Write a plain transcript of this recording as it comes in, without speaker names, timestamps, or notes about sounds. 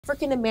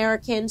African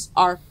Americans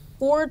are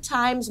 4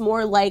 times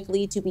more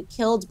likely to be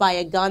killed by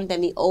a gun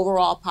than the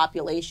overall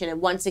population. And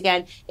once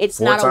again, it's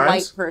Four not a white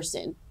times?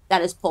 person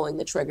that is pulling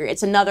the trigger.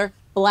 It's another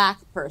black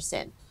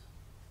person.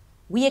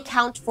 We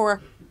account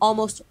for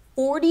almost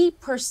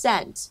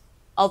 40%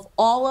 of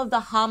all of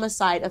the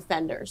homicide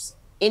offenders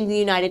in the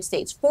United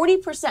States.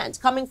 40%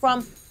 coming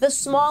from the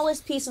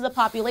smallest piece of the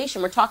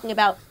population. We're talking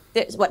about,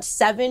 what,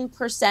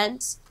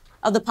 7%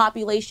 of the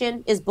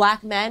population is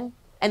black men,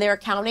 and they're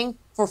accounting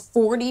for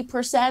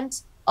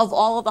 40% of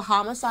all of the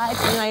homicides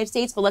in the United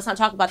States. But let's not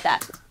talk about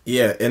that.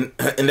 Yeah, and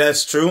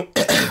that's true.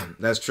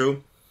 That's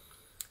true.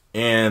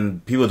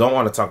 And people don't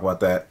want to talk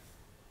about that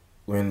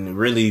when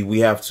really we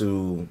have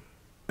to.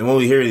 And when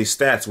we hear these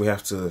stats, we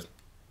have to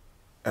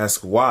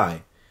ask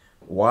why.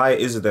 Why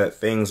is it that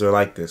things are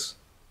like this?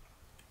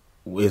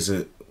 Is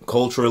it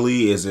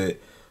culturally? Is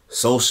it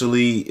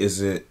socially?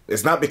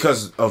 It's not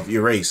because of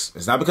your race.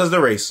 It's not because of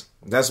the race.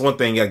 That's one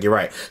thing you gotta get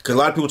right. Because a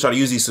lot of people try to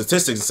use these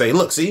statistics and say,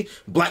 look, see,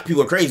 black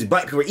people are crazy.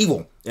 Black people are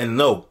evil. And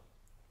no,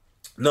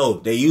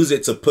 they use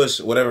it to push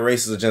whatever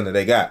racist agenda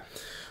they got.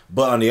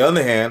 But on the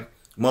other hand,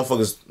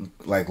 motherfuckers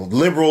like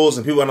liberals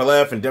and people on the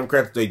left and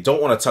Democrats, they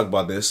don't want to talk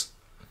about this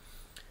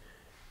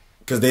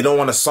because they don't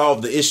want to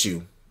solve the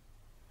issue.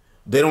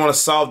 They don't want to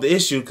solve the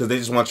issue because they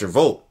just want your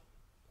vote.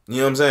 You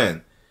know what I'm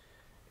saying?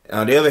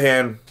 On the other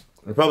hand,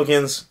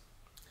 Republicans,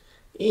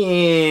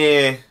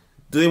 do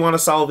they want to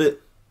solve it?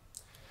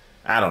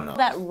 I don't know.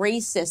 That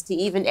racist to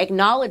even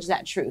acknowledge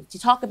that truth. To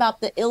talk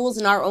about the ills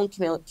in our own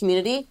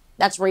community,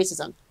 that's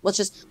racism. Let's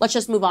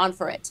just move on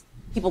for it.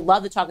 People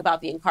love to talk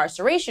about the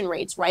incarceration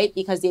rates, right?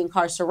 Because the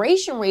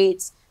incarceration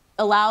rates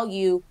allow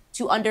you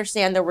to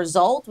understand the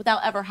result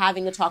without ever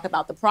having to talk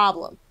about the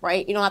problem,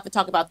 right? You don't have to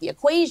talk about the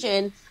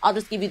equation. I'll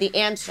just give you the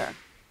answer.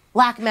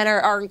 Black men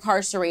are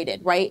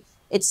incarcerated, right?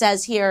 It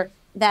says here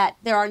that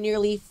there are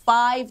nearly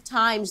 5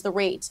 times the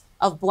rate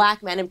of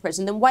black men in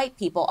prison than white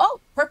people. Oh,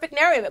 perfect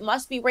narrative. It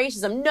must be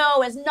racism.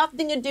 No, it has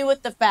nothing to do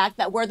with the fact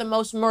that we're the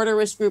most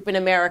murderous group in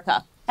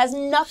America. Has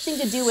nothing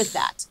to do with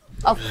that.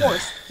 Of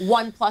course,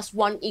 1 +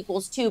 1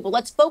 = 2, but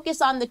let's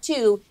focus on the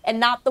 2 and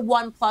not the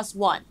 1 +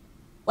 1.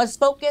 Let's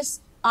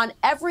focus on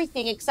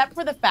everything except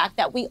for the fact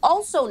that we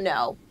also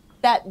know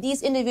that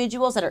these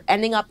individuals that are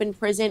ending up in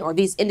prison, or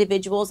these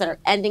individuals that are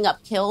ending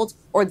up killed,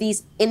 or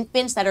these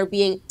infants that are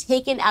being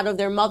taken out of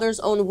their mother's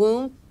own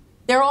womb,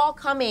 they're all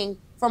coming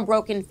from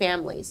broken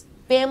families.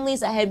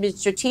 Families that have been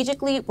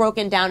strategically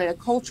broken down in a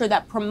culture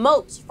that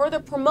further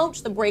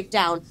promotes the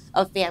breakdown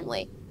of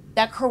family,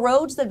 that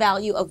corrodes the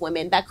value of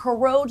women, that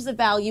corrodes the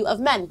value of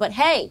men. But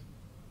hey,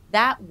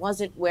 that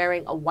wasn't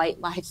wearing a White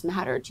Lives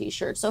Matter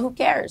t-shirt. So who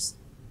cares?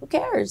 Who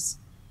cares?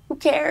 Who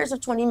cares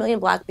if 20 million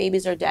black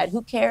babies are dead?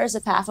 Who cares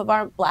if half of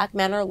our black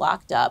men are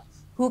locked up?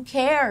 Who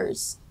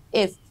cares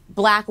if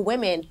black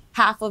women,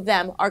 half of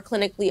them are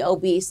clinically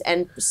obese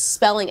and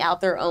spelling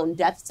out their own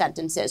death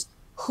sentences?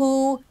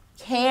 Who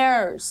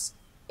cares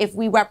if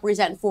we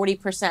represent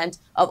 40%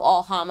 of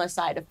all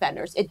homicide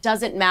offenders? It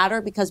doesn't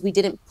matter because we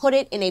didn't put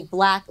it in a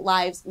Black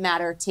Lives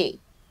Matter tee.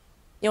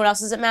 You know what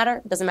else doesn't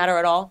matter? It doesn't matter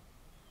at all.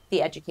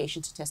 The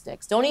education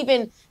statistics. Don't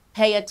even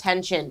pay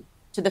attention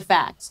to the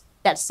fact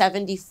that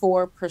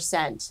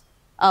 74%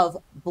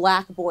 of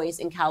black boys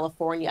in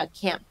California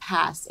can't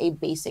pass a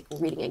basic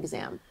reading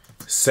exam.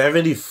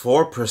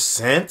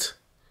 74%?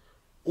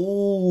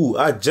 Ooh,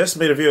 I just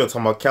made a video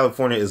talking about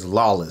California is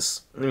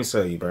lawless. Let me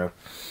tell you, bro.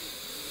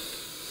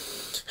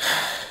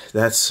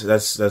 That's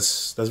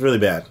really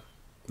bad.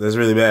 That's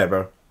really bad,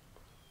 bro.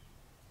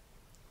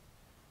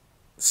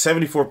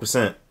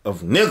 74%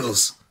 of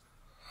niggas,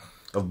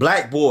 of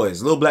black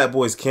boys, little black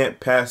boys can't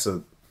pass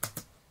a...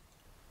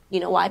 You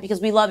know why? Because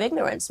we love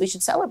ignorance. We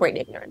should celebrate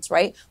ignorance,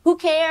 right? Who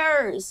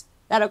cares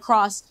that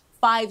across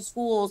 5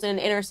 schools in an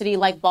inner city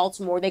like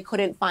Baltimore, they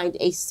couldn't find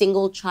a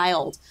single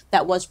child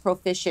that was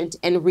proficient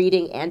in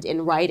reading and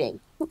in writing?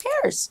 Who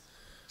cares?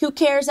 Who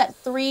cares that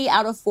 3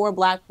 out of 4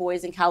 black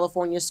boys in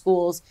California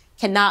schools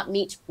cannot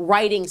meet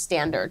writing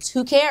standards?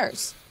 Who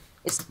cares?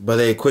 But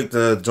they quick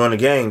to join the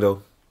gang,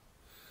 though.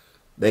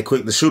 They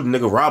quick to shoot a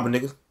nigga, rob a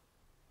nigga.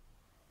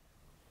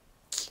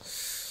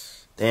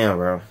 Damn,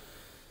 bro.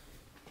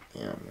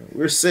 Yeah, man.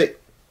 We're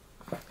sick.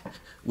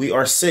 We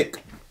are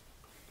sick.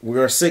 We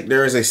are sick.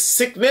 There is a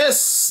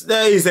sickness.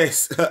 There is a...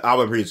 I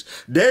will preach.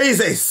 There is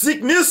a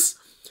sickness,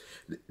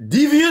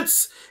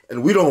 deviance,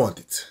 and we don't want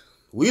it.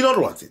 We don't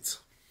want it.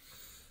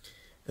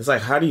 It's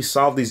like, how do you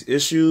solve these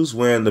issues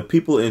when the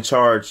people in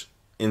charge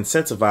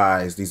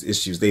incentivize these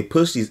issues? They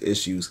push these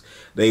issues.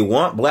 They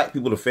want black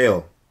people to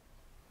fail.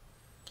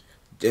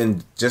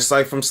 And just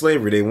like from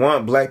slavery, they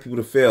want black people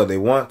to fail. They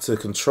want to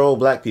control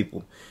black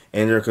people.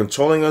 And they're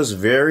controlling us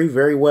very,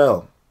 very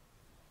well.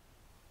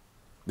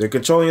 They're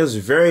controlling us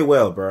very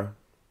well, bro.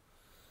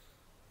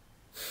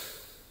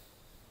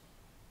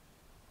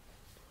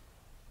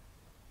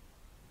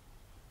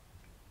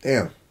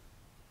 Damn.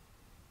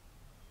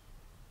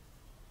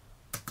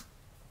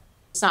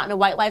 It's not in a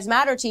White Lives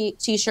Matter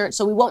t-shirt,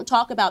 so we won't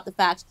talk about the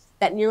fact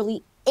that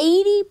nearly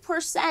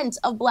 80%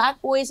 of black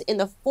boys in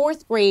the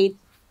 4th grade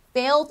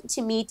failed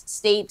to meet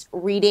state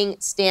reading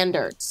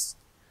standards.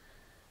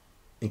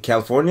 In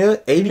California,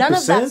 80%? None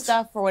of that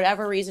stuff, for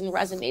whatever reason,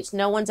 resonates.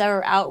 No one's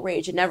ever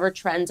outraged. It never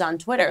trends on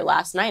Twitter.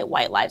 Last night,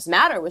 White Lives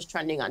Matter was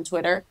trending on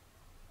Twitter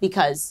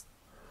because...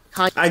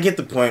 I get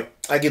the point.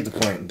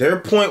 Their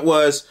point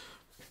was,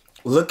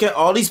 look at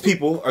all these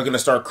people are going to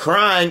start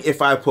crying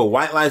if I put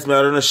White Lives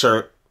Matter on a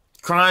shirt.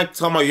 Crying,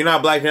 talking about you're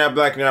not black, you're not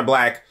black, you're not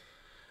black.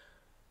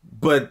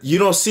 But you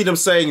don't see them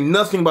saying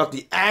nothing about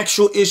the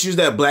actual issues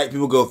that black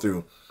people go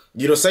through.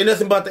 You don't say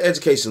nothing about the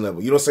education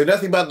level. You don't say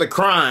nothing about the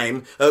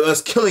crime of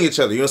us killing each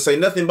other. You don't say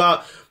nothing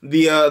about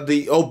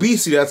the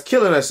obesity that's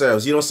killing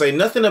ourselves. You don't say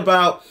nothing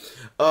about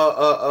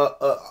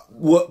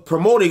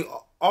promoting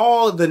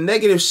all the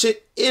negative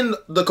shit in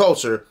the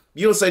culture.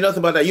 You don't say nothing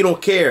about that. You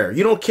don't care.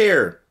 You don't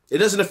care. It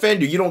doesn't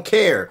offend you. You don't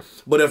care.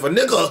 But if a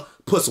nigga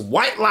puts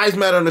White Lives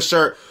Matter on the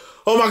shirt,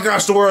 oh my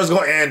gosh, the world's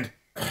gonna end.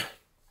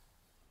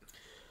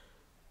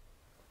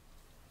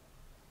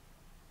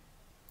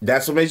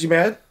 That's what makes you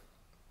mad?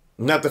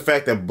 Not the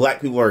fact that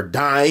black people are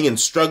dying and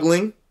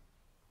struggling.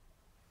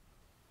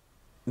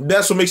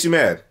 That's what makes you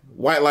mad.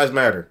 White Lives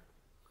Matter.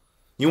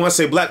 You want to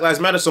say Black Lives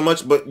Matter so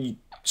much, but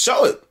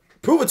show it.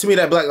 Prove it to me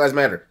that Black Lives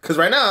Matter. Because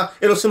right now,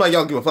 it don't seem like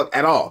y'all give a fuck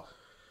at all.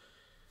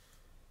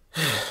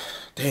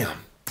 Damn.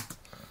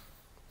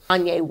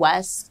 Kanye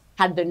West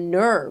had the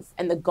nerve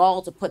and the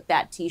gall to put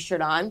that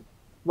T-shirt on.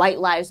 White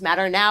Lives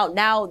Matter. Now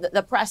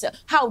the press.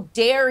 How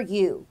dare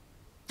you?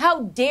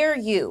 How dare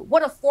you?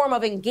 What a form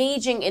of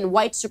engaging in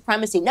white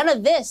supremacy. None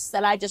of this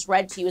that I just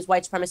read to you is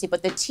white supremacy,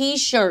 but the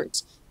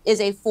T-shirt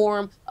is a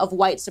form of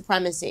white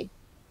supremacy.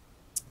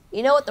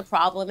 You know what the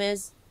problem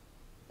is?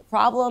 The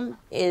problem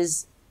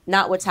is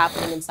not what's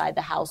happening inside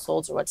the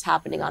households or what's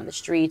happening on the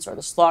streets or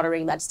the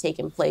slaughtering that's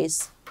taken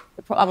place.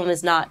 The problem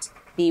is not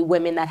the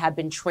women that have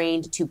been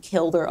trained to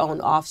kill their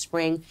own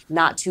offspring,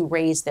 not to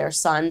raise their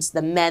sons,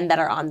 the men that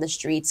are on the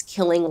streets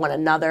killing one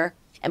another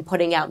and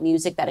putting out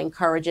music that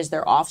encourages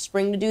their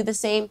offspring to do the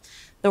same.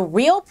 The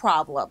real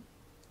problem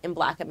in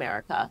Black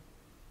America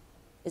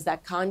is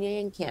that Kanye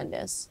and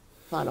Candace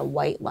put on a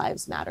White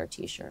Lives Matter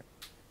T-shirt.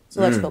 So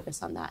let's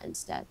focus on that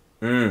instead.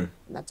 And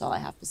that's all I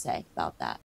have to say about that.